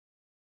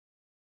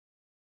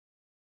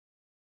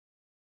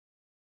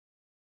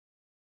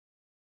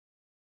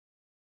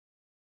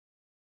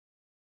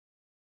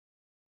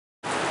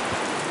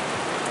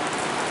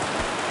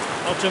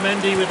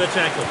Otamendi with the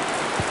tackle.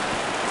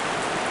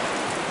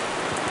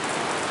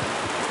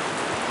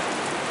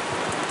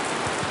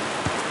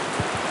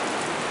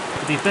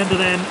 The defender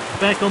then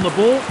back on the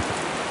ball.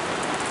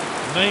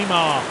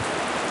 Neymar.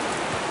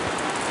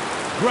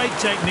 Great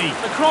technique.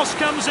 The cross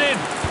comes in.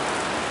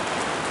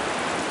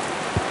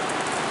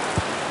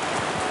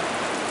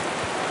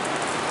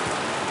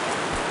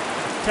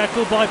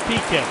 Tackled by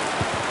Piqué.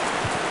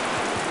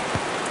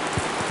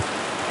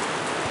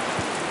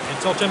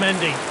 It's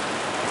Otamendi.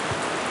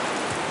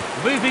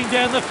 Moving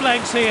down the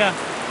flanks here.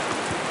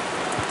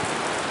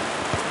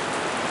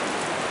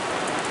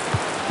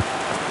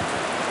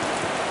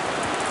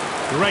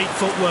 Great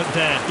footwork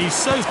there. He's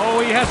so...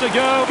 Oh, he has a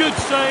go. Good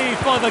save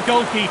by the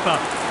goalkeeper.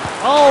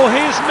 Oh,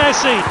 here's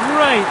Messi.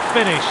 Great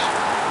finish.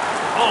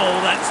 Oh,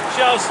 that's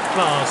just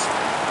class.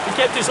 He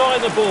kept his eye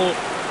on the ball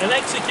and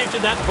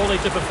executed that volley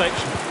to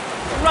perfection.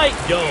 Great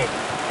goal.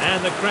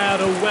 And the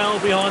crowd are well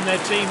behind their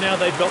team now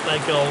they've got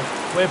their goal.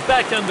 We're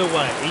back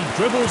underway. He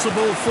dribbles the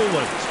ball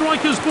forward.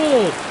 Striker's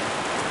ball.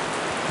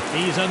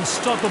 He's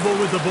unstoppable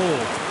with the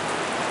ball.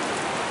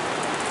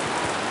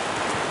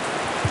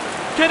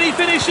 Can he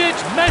finish it?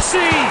 Messi!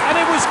 And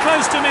it was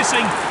close to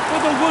missing,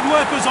 but the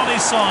woodwork was on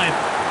his side.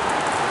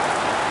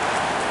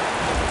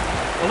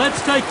 Well,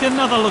 let's take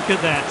another look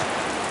at that.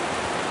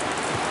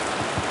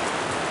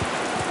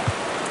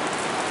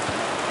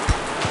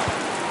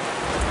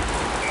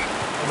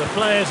 The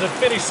players have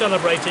finished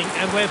celebrating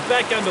and we're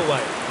back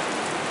underway.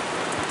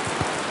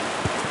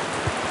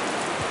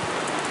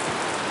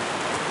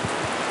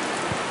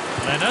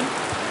 Lennon.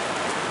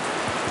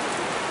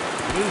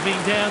 Moving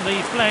down the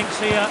flanks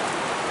here.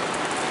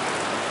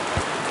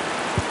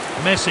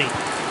 Messi.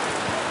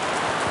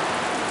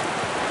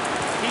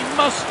 He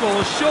must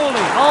score,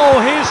 surely. Oh,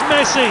 here's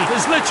Messi.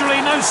 There's literally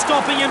no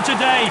stopping him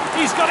today.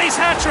 He's got his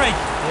hat-trick.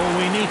 Oh,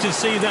 we need to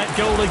see that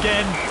goal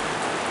again.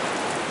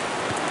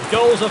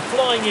 Goals are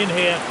flying in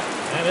here,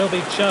 and he'll be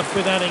chuffed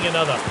with adding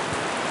another.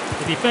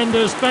 The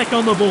defender's back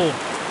on the ball.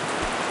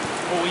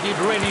 Oh, he did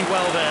really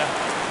well there.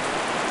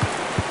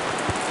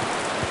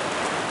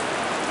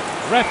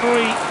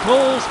 Referee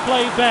calls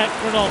play back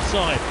for an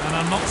offside. And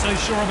I'm not so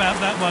sure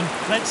about that one.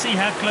 Let's see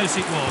how close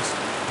it was.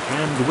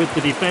 And with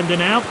the defender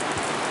now.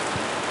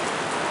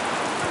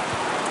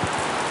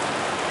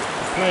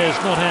 Player's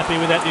not happy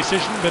with that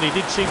decision, but he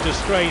did seem to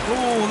stray.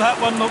 Oh, that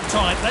one looked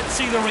tight. Let's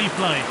see the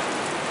replay.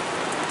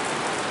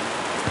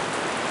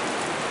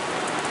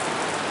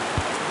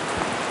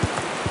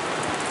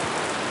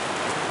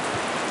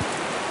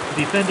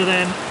 Defender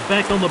then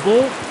back on the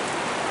ball.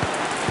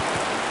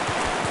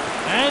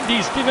 And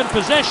he's given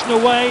possession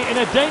away in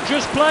a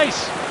dangerous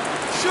place.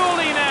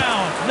 Surely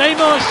now.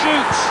 Neymar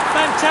shoots.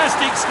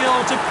 Fantastic skill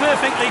to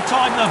perfectly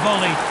time the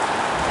volley.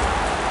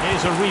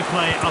 Here's a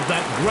replay of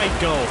that great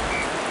goal.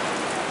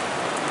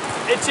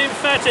 It's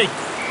emphatic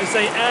as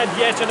they add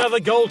yet another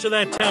goal to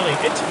their tally.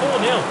 It's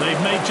 4-0.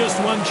 They've made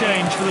just one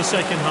change for the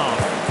second half.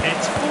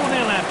 It's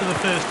 4-0 after the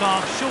first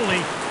half.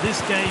 Surely this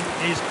game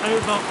is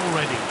over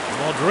already.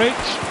 Modric.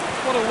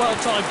 What a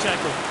well-timed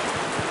tackle.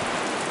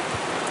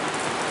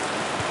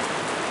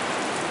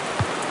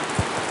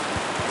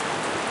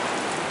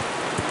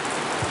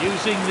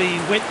 Using the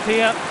width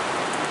here.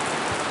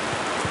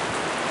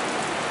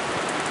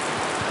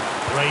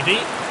 Brady.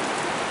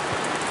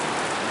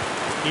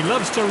 He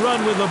loves to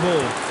run with the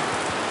ball.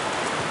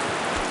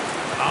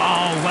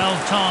 Oh, well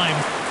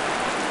timed.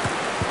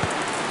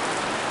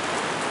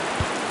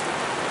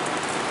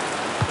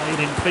 Played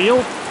in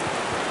field.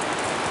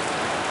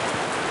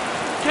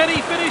 Can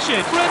he finish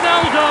it?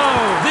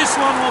 Ronaldo! This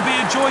one will be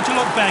a joy to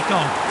look back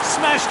on.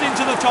 Smashed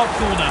into the top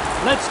corner.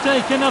 Let's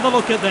take another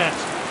look at that.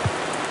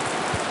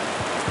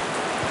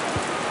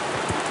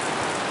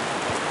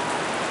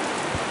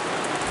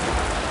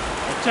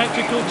 A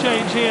tactical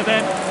change here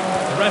then.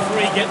 The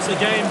referee gets the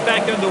game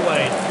back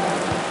underway.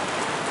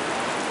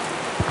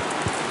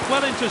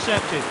 Well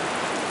intercepted.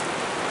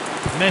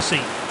 Messi.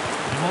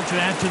 They want to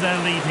add to their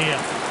lead here.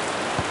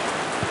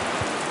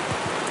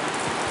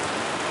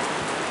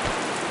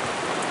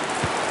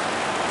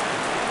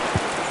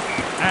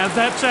 And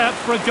that's out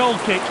for a goal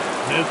kick.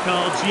 No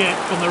cards yet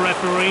from the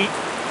referee.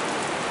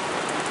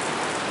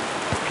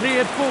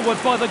 Cleared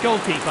forward by the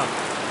goalkeeper.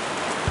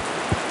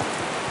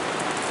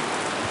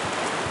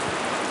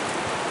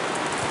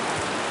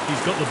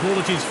 He's got the ball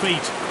at his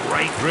feet.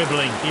 Great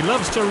dribbling. He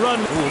loves to run.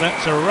 Oh,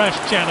 that's a rash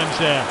challenge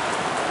there.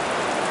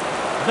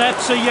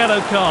 That's a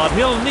yellow card.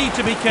 He'll need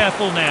to be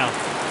careful now.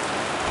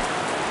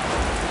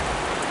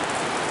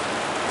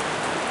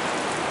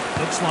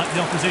 Looks like the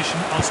opposition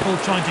are still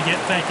trying to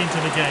get back into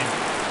the game.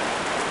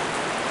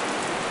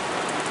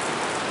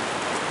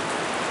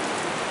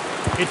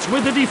 It's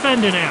with the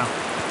defender now.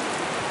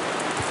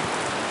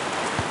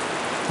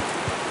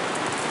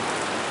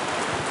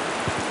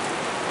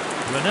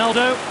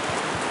 Ronaldo.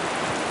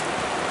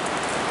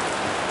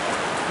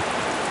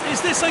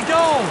 Is this a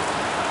goal?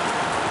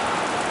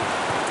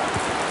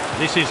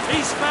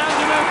 He's found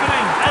an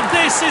opening, and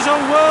this is a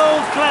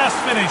world-class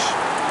finish.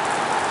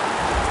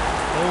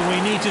 Oh,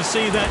 we need to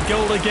see that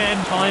goal again.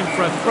 Time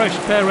for a fresh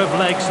pair of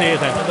legs here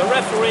then. And the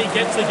referee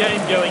gets the game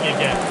going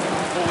again.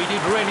 Oh, we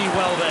did really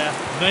well there.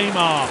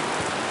 Neymar.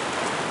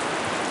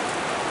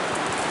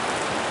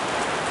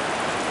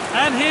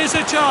 And here's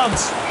a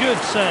chance. Good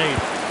save.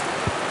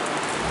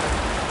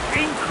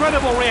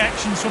 Incredible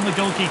reactions from the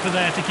goalkeeper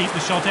there to keep the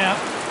shot out.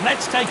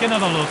 Let's take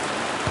another look.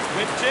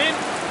 Whipped in.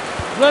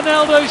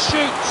 Ronaldo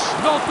shoots.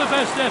 Not the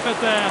best effort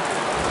there.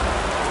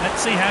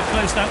 Let's see how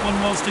close that one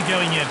was to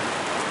going in.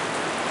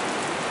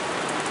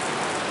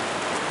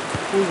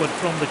 Forward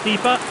from the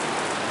keeper.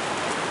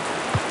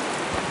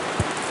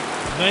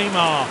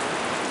 Neymar.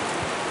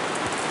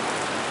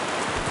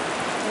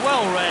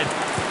 Well read.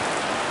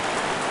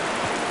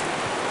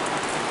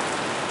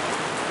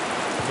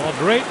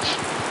 Modric.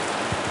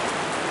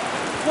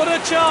 What a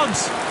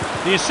chance!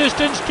 The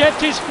assistant's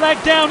kept his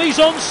flag down, he's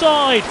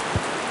onside.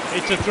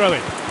 It's a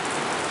throw-in.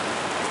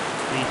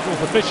 The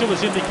fourth official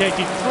has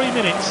indicated 3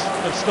 minutes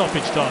of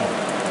stoppage time.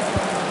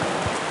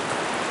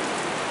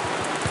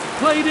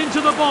 Played into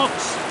the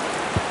box.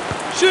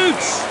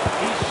 Shoots!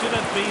 He should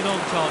have been on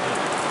target.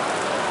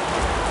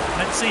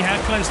 Let's see how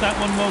close that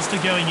one was to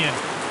going in.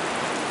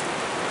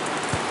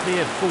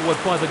 Cleared forward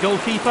by the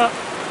goalkeeper.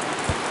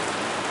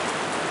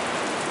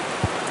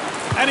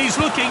 And he's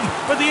looking,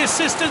 but the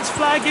assistant's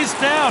flag is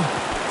down.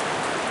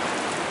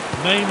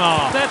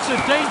 Neymar. That's a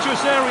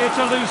dangerous area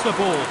to lose the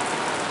ball.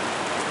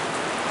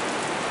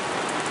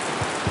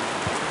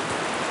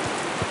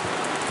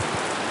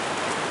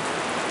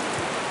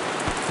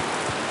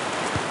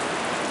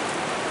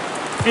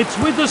 It's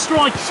with the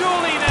strike.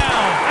 Surely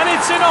now. And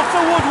it's in off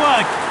the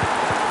woodwork.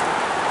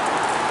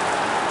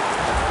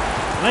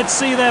 Let's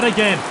see that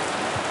again.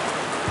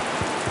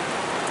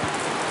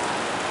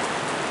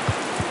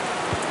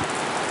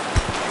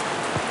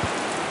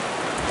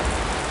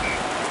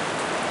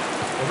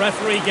 The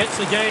referee gets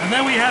the game. And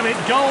there we have it.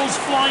 Goals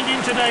flying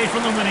in today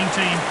from the winning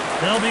team.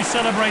 They'll be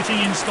celebrating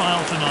in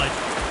style tonight.